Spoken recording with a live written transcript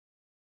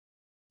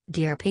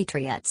Dear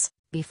Patriots,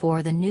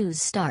 before the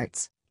news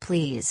starts,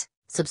 please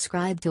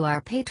subscribe to our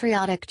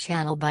patriotic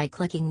channel by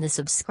clicking the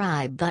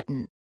subscribe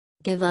button.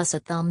 Give us a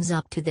thumbs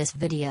up to this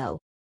video.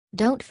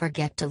 Don't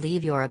forget to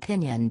leave your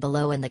opinion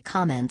below in the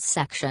comments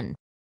section.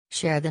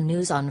 Share the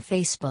news on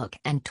Facebook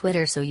and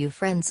Twitter so you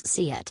friends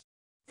see it.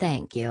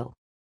 Thank you.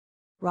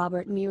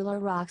 Robert Mueller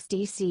rocks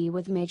D.C.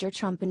 with major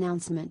Trump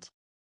announcement.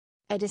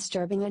 A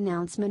disturbing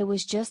announcement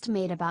was just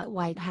made about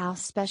White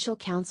House Special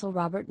Counsel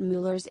Robert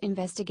Mueller's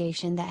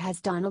investigation that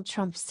has Donald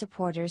Trump's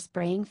supporters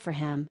praying for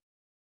him.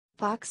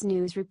 Fox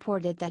News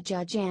reported that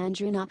Judge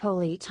Andrew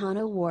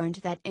Napolitano warned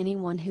that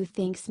anyone who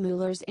thinks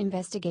Mueller's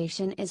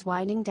investigation is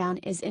winding down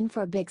is in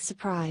for a big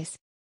surprise.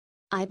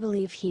 "I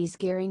believe he's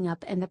gearing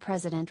up and the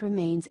president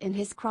remains in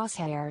his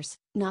crosshairs,"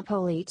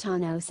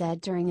 Napolitano said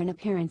during an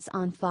appearance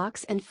on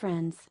Fox and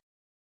Friends.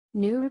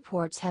 New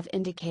reports have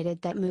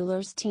indicated that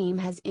Mueller's team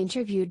has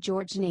interviewed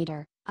George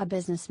Nader, a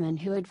businessman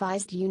who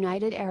advised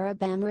United Arab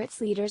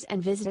Emirates leaders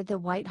and visited the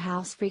White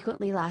House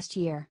frequently last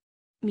year.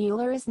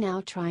 Mueller is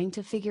now trying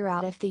to figure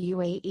out if the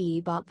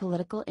UAE bought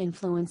political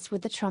influence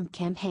with the Trump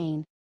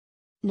campaign.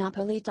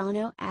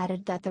 Napolitano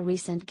added that the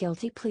recent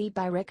guilty plea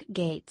by Rick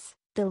Gates,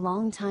 the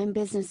longtime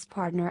business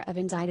partner of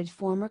indicted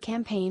former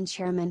campaign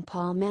chairman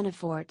Paul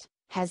Manafort,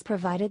 has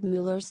provided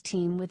Mueller's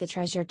team with a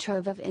treasure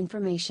trove of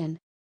information.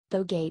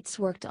 Though Gates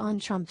worked on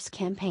Trump's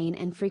campaign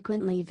and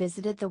frequently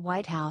visited the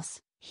White House,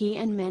 he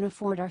and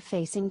Manafort are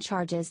facing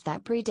charges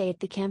that predate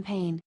the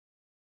campaign.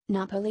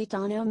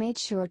 Napolitano made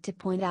sure to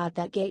point out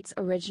that Gates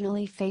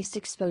originally faced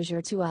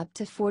exposure to up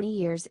to 40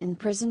 years in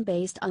prison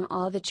based on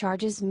all the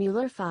charges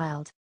Mueller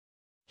filed.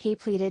 He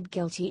pleaded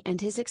guilty and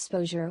his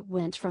exposure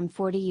went from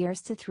 40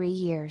 years to 3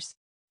 years.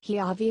 He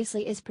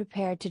obviously is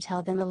prepared to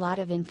tell them a lot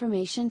of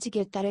information to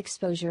get that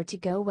exposure to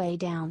go way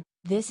down.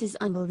 "This is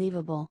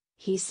unbelievable,"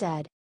 he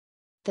said.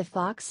 The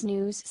Fox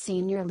News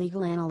senior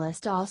legal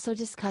analyst also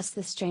discussed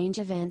the strange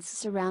events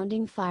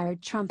surrounding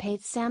fired Trump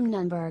aide Sam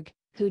Nunberg,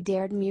 who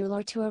dared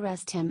Mueller to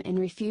arrest him and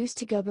refused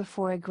to go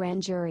before a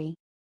grand jury.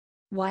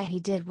 "Why he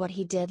did what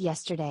he did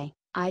yesterday,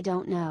 I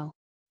don't know.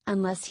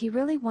 Unless he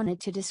really wanted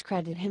to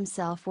discredit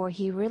himself or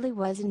he really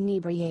was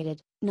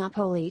inebriated,"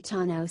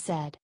 Napolitano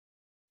said.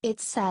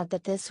 "It's sad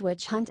that this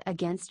witch hunt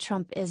against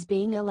Trump is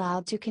being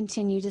allowed to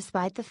continue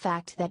despite the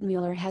fact that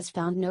Mueller has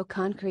found no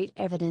concrete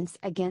evidence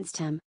against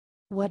him.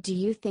 What do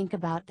you think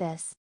about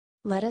this?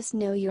 Let us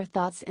know your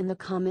thoughts in the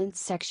comments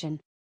section."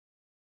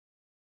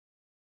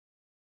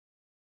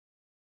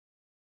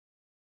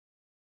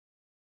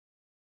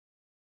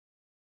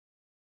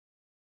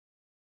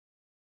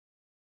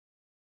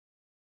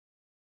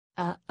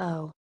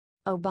 Uh-oh.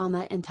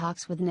 Obama in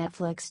talks with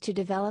Netflix to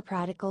develop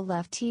radical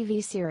left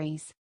TV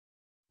series.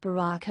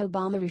 Barack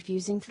Obama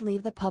refusing to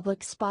leave the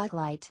public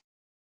spotlight.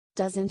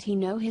 Doesn't he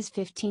know his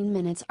 15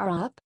 minutes are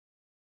up?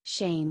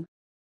 Shame.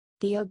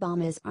 The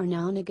Obamas are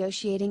now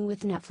negotiating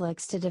with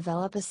Netflix to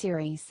develop a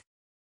series.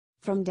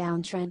 From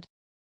Downtrend.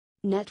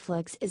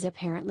 Netflix is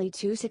apparently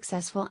too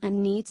successful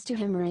and needs to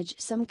hemorrhage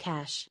some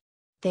cash.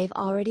 They've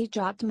already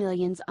dropped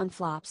millions on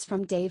flops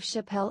from Dave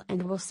Chappelle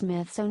and Will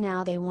Smith, so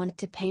now they want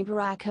to pay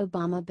Barack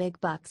Obama big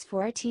bucks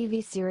for a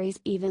TV series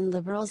even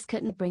liberals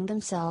couldn't bring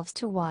themselves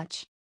to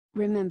watch.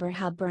 Remember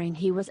how boring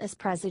he was as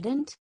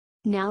president?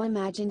 Now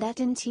imagine that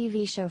in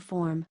TV show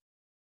form.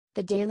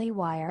 The Daily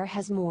Wire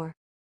has more.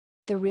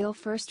 The real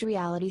first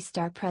reality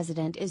star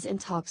president is in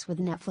talks with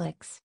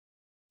Netflix.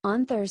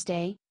 On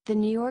Thursday, the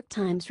New York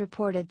Times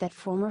reported that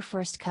former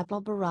first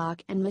couple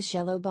Barack and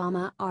Michelle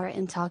Obama are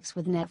in talks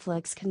with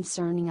Netflix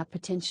concerning a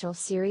potential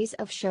series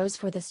of shows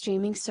for the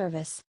streaming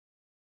service.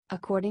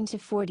 According to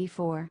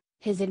 44,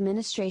 his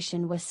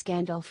administration was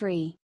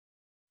scandal-free.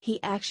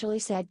 He actually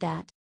said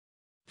that.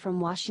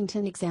 From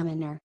Washington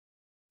Examiner.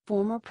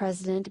 Former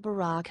President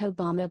Barack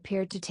Obama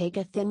appeared to take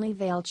a thinly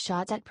veiled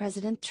shot at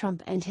President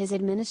Trump and his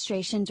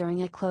administration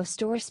during a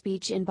closed-door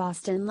speech in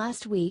Boston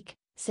last week,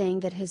 saying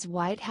that his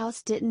White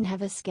House didn't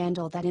have a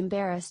scandal that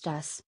embarrassed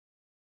us.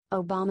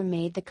 Obama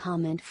made the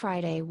comment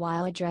Friday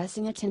while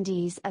addressing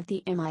attendees at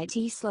the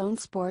MIT Sloan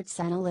Sports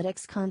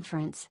Analytics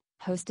Conference,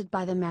 hosted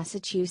by the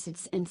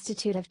Massachusetts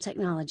Institute of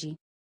Technology.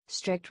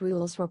 Strict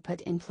rules were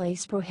put in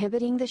place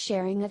prohibiting the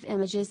sharing of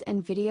images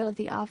and video of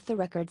the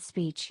off-the-record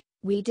speech.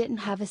 "We didn't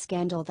have a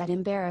scandal that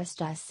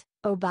embarrassed us,"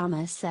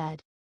 Obama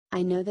said.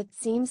 "I know that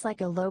seems like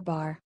a low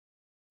bar."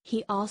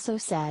 He also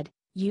said,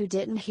 "You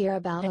didn't hear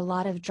about a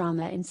lot of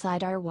drama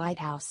inside our White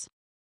House."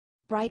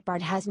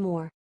 Breitbart has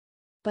more.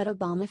 But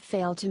Obama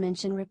failed to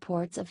mention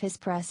reports of his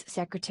press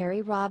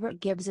secretary Robert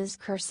Gibbs's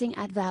cursing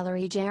at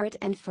Valerie Jarrett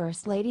and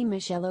First Lady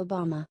Michelle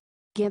Obama.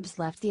 Gibbs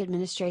left the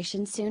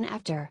administration soon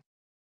after.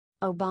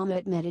 Obama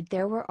admitted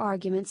there were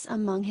arguments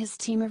among his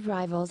team of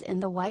rivals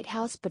in the White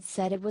House but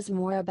said it was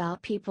more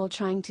about people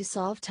trying to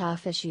solve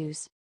tough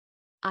issues.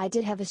 "I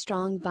did have a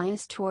strong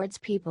bias towards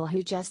people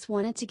who just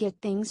wanted to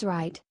get things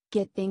right,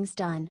 get things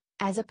done,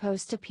 as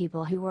opposed to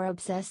people who were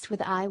obsessed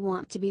with 'I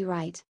want to be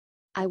right.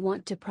 I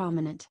want to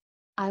prominent.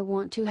 I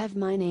want to have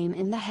my name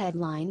in the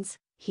headlines,'"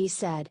 he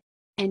said.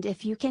 "And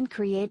if you can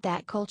create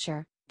that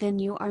culture, then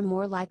you are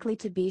more likely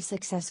to be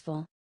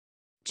successful."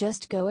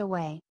 Just go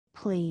away,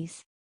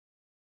 please.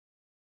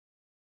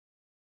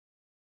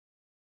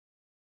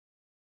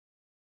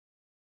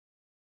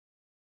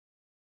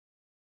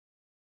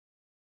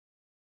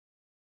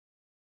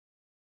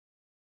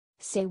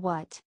 Say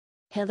what?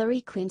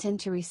 Hillary Clinton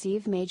to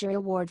receive major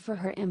award for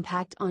her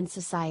impact on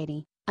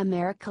society,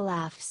 America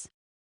laughs.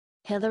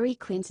 Hillary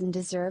Clinton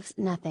deserves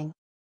nothing.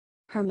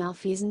 Her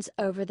malfeasance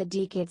over the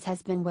decades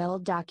has been well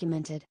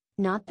documented,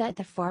 not that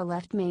the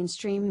far-left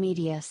mainstream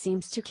media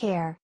seems to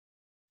care.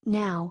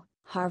 Now,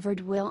 Harvard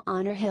will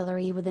honor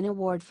Hillary with an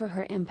award for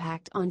her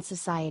impact on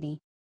society.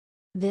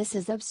 This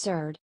is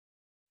absurd.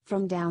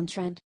 From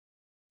Downtrend.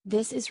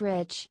 This is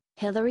rich.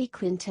 Hillary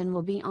Clinton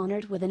will be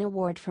honored with an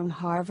award from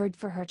Harvard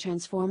for her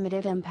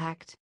transformative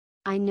impact.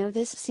 I know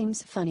this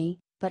seems funny,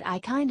 but I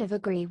kind of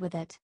agree with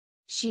it.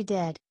 She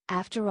did,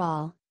 after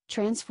all,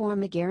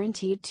 transform a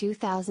guaranteed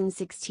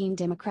 2016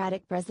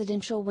 Democratic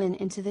presidential win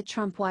into the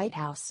Trump White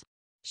House.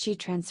 She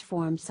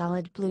transformed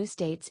solid blue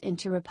states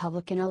into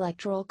Republican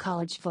Electoral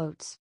College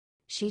votes.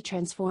 She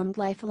transformed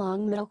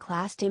lifelong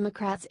middle-class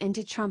Democrats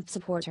into Trump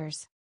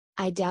supporters.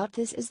 I doubt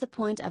this is the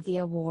point of the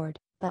award,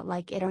 but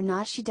like it or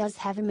not, she does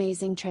have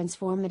amazing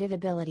transformative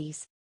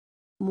abilities.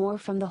 More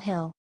from The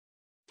Hill.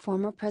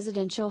 Former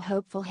presidential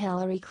hopeful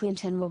Hillary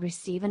Clinton will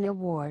receive an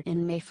award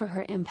in May for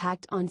her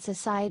impact on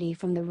society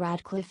from the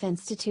Radcliffe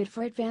Institute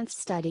for Advanced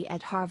Study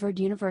at Harvard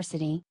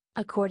University,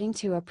 according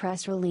to a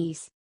press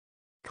release.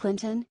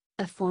 Clinton,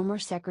 a former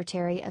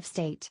Secretary of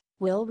State,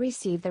 will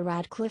receive the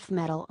Radcliffe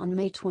Medal on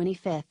May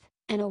 25,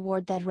 an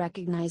award that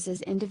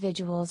recognizes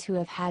individuals who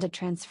have had a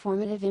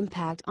transformative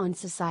impact on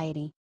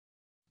society.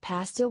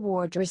 Past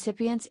award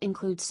recipients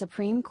include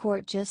Supreme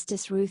Court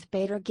Justice Ruth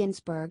Bader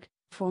Ginsburg,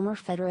 former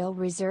Federal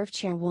Reserve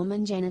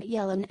Chairwoman Janet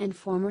Yellen, and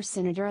former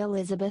Senator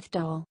Elizabeth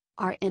Dole,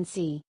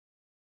 RNC.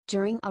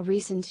 During a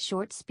recent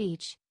short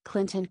speech,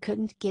 Clinton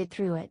couldn't get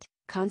through it,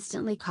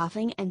 constantly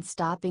coughing and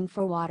stopping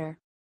for water.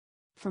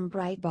 From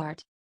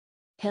Breitbart.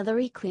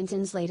 Hillary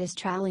Clinton's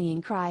latest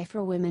rallying cry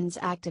for women's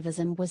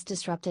activism was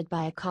disrupted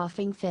by a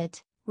coughing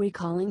fit,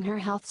 recalling her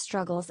health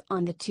struggles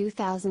on the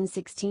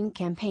 2016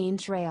 campaign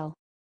trail.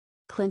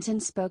 Clinton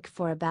spoke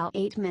for about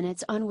 8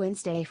 minutes on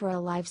Wednesday for a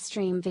live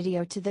stream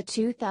video to the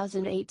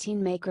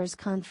 2018 Makers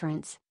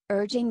Conference,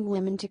 urging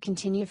women to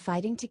continue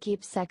fighting to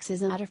keep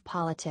sexism out of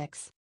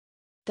politics.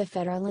 The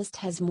Federalist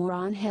has more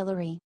on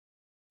Hillary.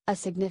 A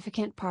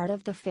significant part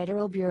of the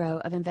Federal Bureau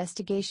of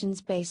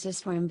Investigation's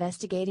basis for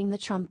investigating the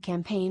Trump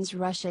campaign's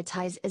Russia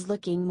ties is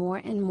looking more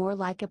and more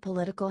like a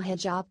political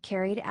hijab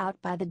carried out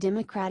by the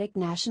Democratic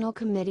National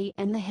Committee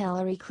and the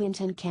Hillary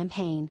Clinton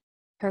campaign.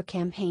 Her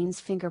campaign's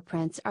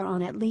fingerprints are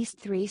on at least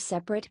 3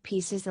 separate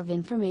pieces of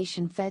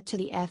information fed to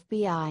the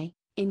FBI,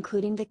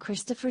 including the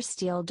Christopher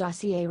Steele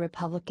dossier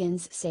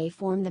Republicans say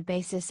formed the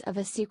basis of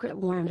a secret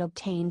warrant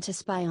obtained to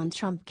spy on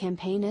Trump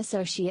campaign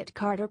associate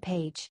Carter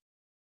Page.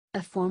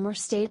 A former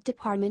State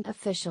Department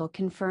official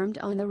confirmed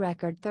on the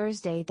record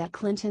Thursday that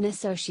Clinton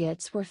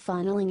associates were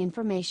funneling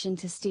information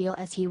to Steele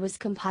as he was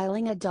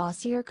compiling a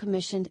dossier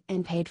commissioned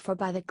and paid for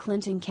by the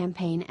Clinton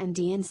campaign and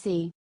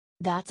DNC.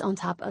 That's on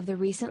top of the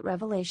recent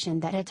revelation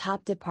that a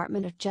top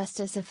Department of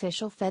Justice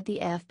official fed the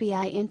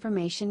FBI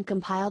information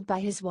compiled by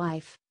his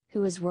wife,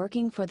 who was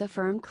working for the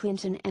firm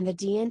Clinton and the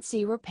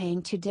DNC were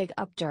paying to dig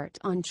up dirt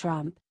on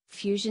Trump.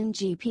 Fusion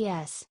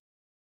GPS.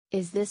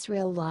 Is this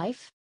real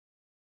life?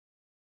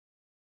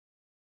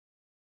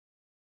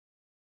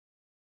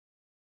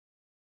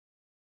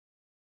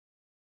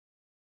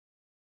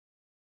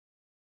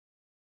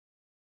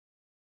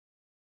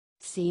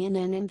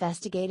 CNN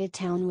investigated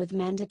town with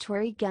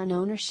mandatory gun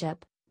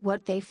ownership,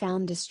 what they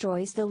found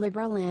destroys the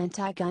liberal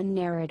anti-gun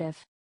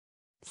narrative.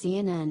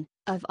 CNN,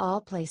 of all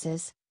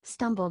places,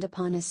 stumbled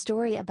upon a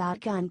story about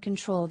gun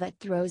control that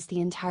throws the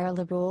entire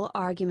liberal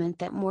argument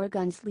that more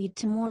guns lead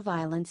to more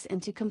violence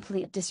into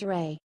complete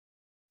disarray.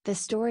 The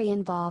story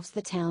involves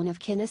the town of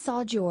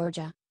Kennesaw,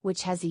 Georgia,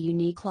 which has a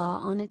unique law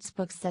on its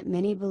books that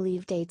many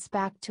believe dates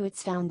back to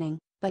its founding,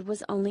 but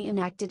was only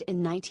enacted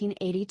in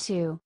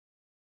 1982.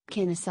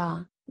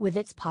 Kennesaw, with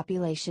its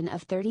population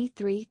of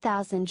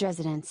 33,000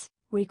 residents,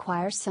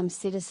 requires some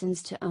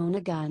citizens to own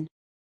a gun.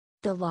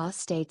 The law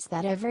states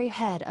that every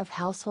head of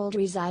household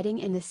residing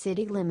in the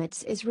city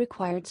limits is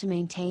required to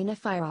maintain a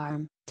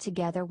firearm,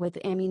 together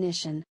with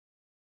ammunition.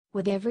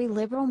 With every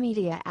liberal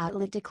media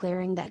outlet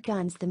declaring that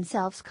guns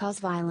themselves cause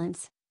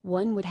violence,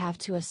 one would have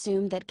to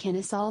assume that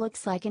Kennesaw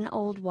looks like an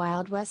old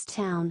Wild West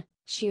town,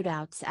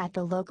 shootouts at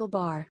the local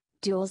bar,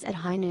 duels at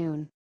high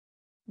noon.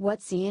 What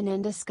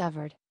CNN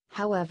discovered,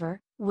 however,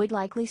 would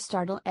likely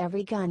startle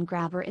every gun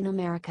grabber in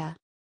America.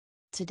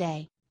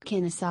 Today,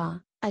 Kennesaw,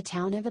 a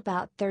town of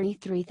about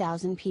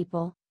 33,000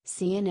 people,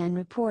 CNN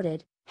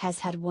reported, has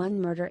had one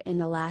murder in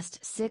the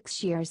last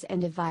 6 years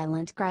and a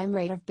violent crime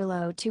rate of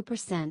below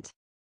 2%.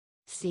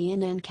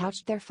 CNN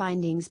couched their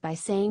findings by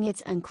saying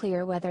it's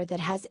unclear whether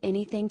that has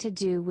anything to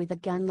do with the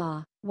gun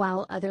law,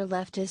 while other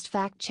leftist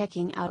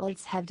fact-checking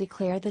outlets have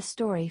declared the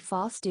story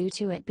false due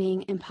to it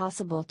being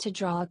impossible to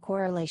draw a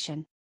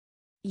correlation.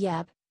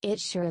 Yep, It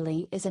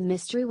surely is a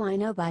mystery why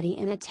nobody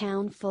in a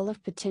town full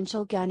of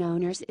potential gun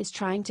owners is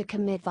trying to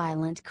commit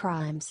violent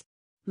crimes.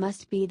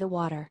 Must be the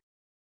water.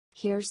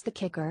 Here's the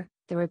kicker,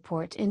 the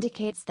report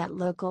indicates that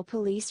local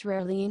police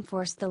rarely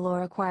enforce the law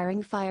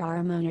requiring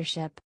firearm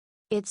ownership.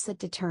 It's a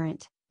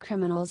deterrent,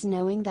 criminals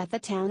knowing that the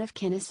town of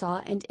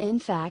Kennesaw and in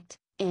fact,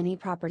 any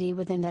property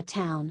within that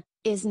town,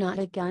 is not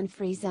a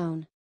gun-free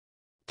zone.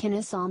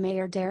 Kennesaw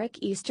Mayor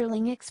Derek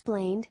Easterling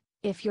explained,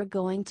 if you're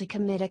going to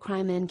commit a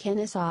crime in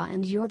Kennesaw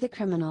and you're the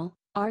criminal,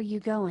 are you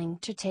going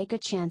to take a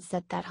chance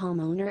that that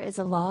homeowner is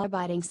a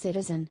law-abiding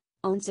citizen,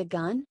 owns a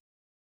gun?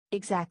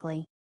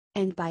 Exactly.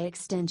 And by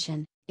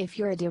extension, if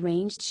you're a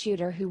deranged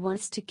shooter who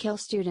wants to kill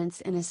students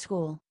in a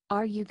school,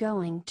 are you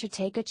going to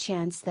take a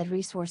chance that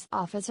resource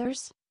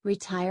officers,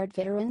 retired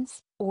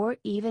veterans, or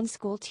even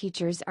school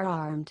teachers are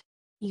armed?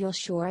 You'll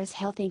sure as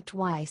hell think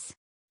twice.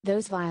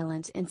 Those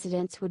violent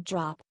incidents would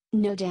drop,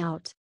 no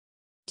doubt.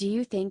 Do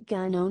you think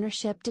gun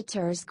ownership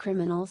deters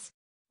criminals?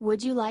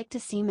 Would you like to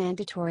see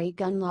mandatory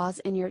gun laws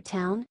in your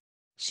town?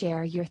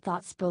 Share your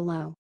thoughts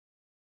below.